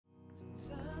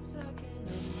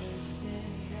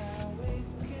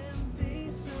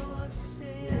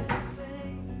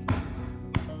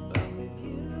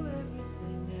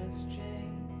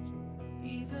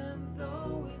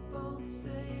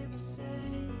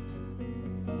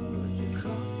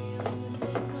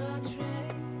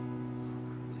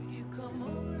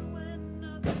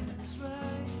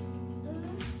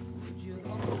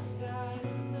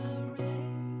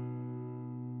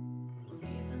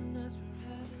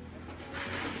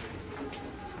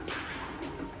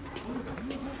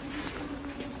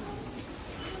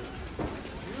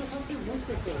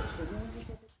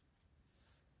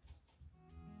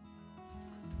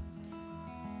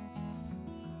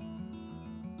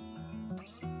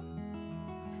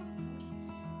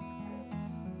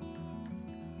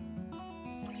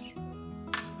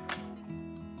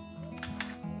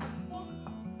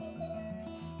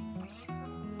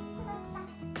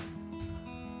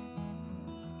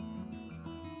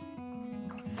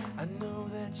I know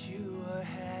that you are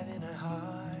having a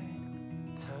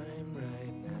hard time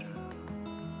right now.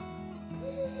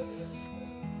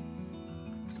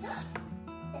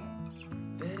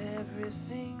 That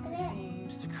everything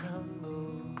seems to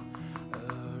crumble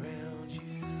around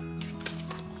you.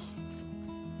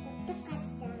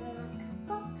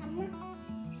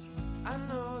 I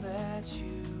know that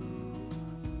you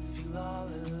feel all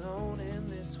alone in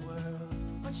this world,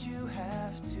 but you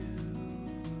have to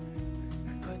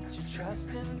put your trust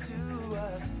into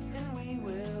us, and we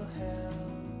will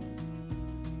help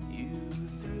you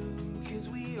through, 'cause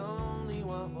we only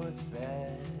want what's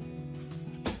best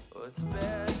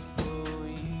for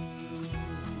you.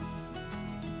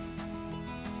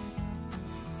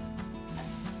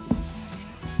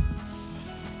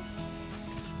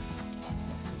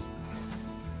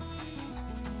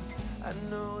 I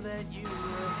know that you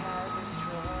are having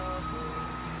trouble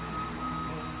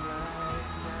right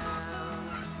now,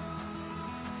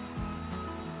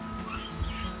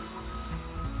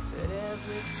 that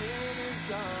everything is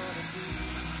gonna be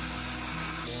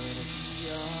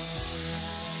alright.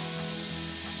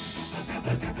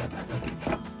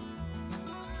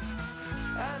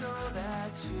 I know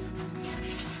that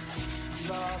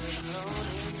you're all alone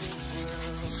in this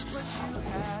world, but you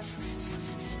have to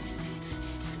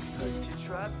put your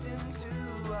trust into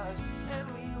us, and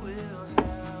we will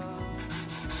help you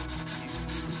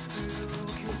through,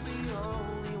 'cause we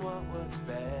only want what's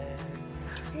best,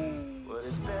 what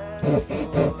is best for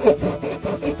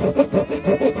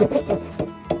you.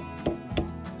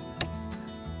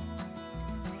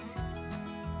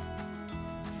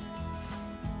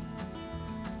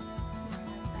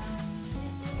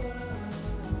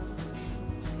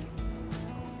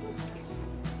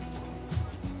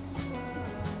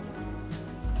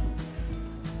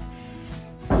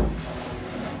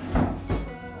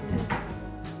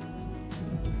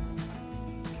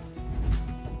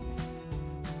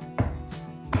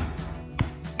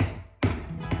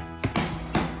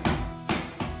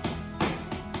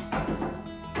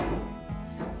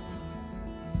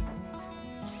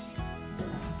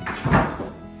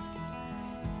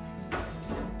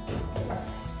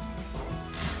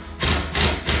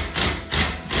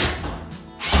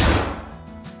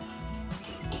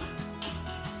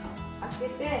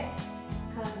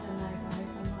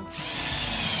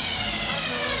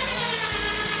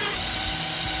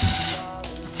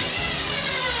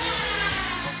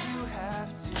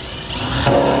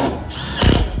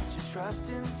 Trust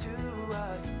into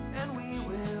us, and we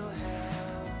will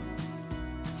help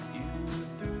you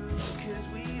through, 'cause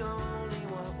we only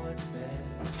want what's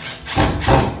best,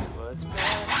 what's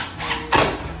best for you.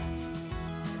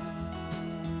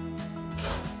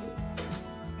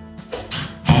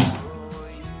 For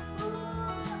you,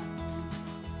 what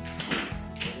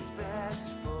is best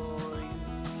for you.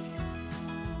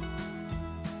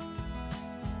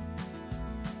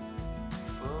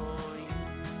 For you.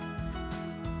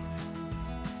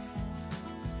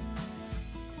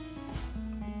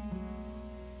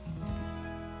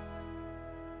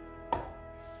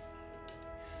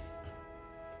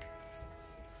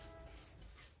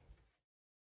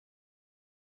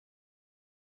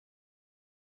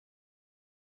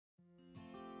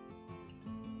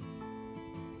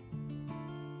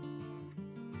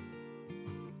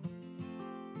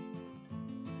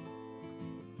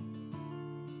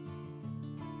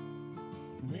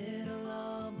 Middle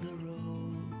of the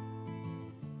road,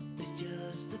 it's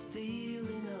just a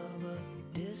feeling of a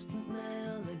distant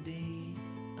melody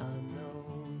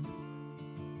unknown.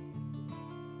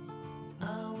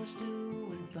 I was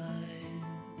doing fine,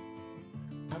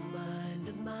 I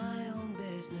minded my own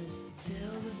business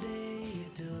till the day you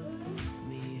took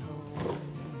me home.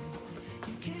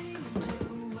 You came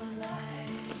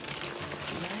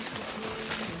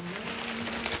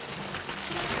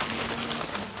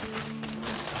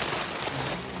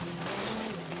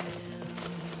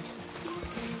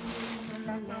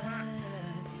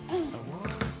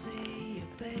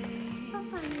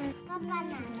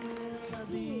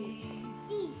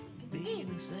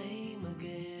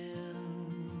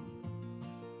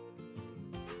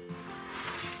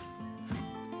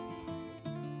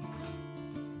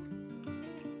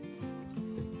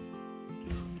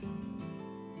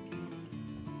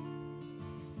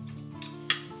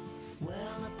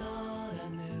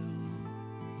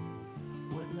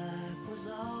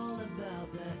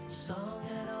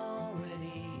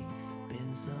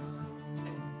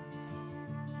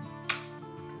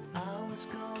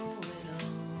what's going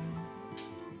on.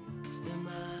 Still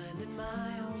minding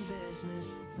my own business.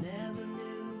 Never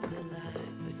knew that life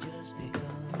had just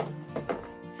begun.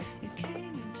 You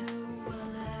came into my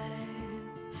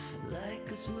life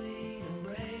like a sweet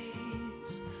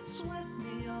embrace. Swept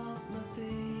me off my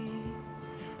feet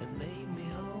and made me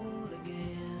whole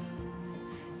again.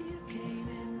 You came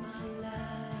in my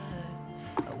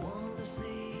life. I want to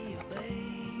see your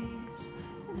face.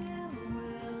 Never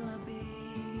will I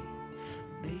be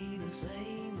the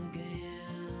same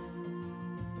again.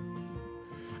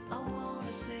 I want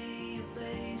to see your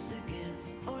face again.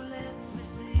 Oh, let me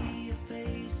see your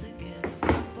face again.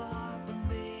 I'm far from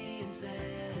being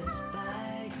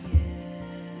satisfied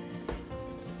yet.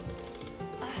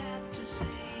 I have to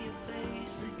see your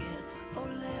face again. Oh,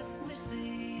 let me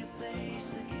see your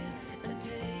face again. And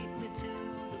take me to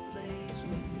the place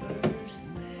we first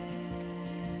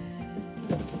met.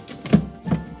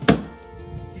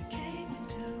 You came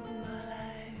into my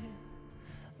life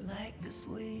like a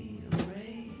sweet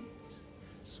embrace.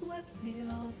 Swept me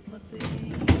off my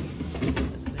feet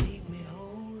and made me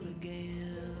whole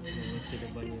again.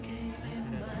 You came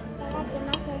in my life.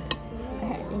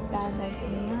 いただき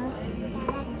ます。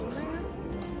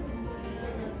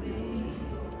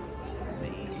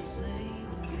 Be the same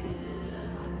again.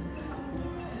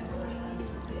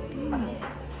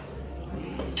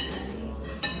 Be the same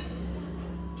again.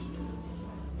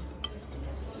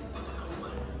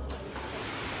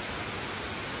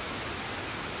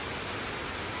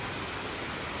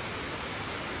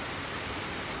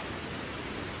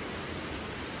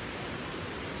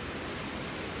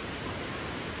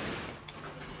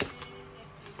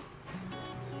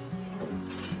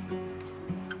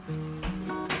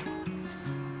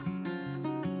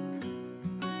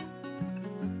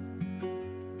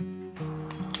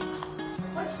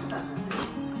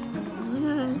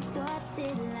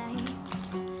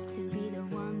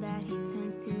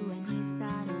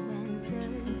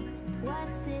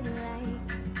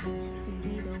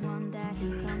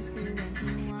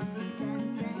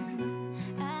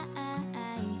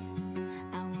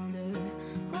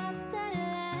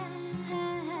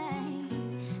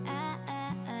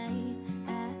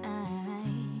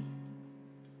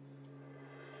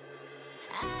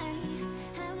 I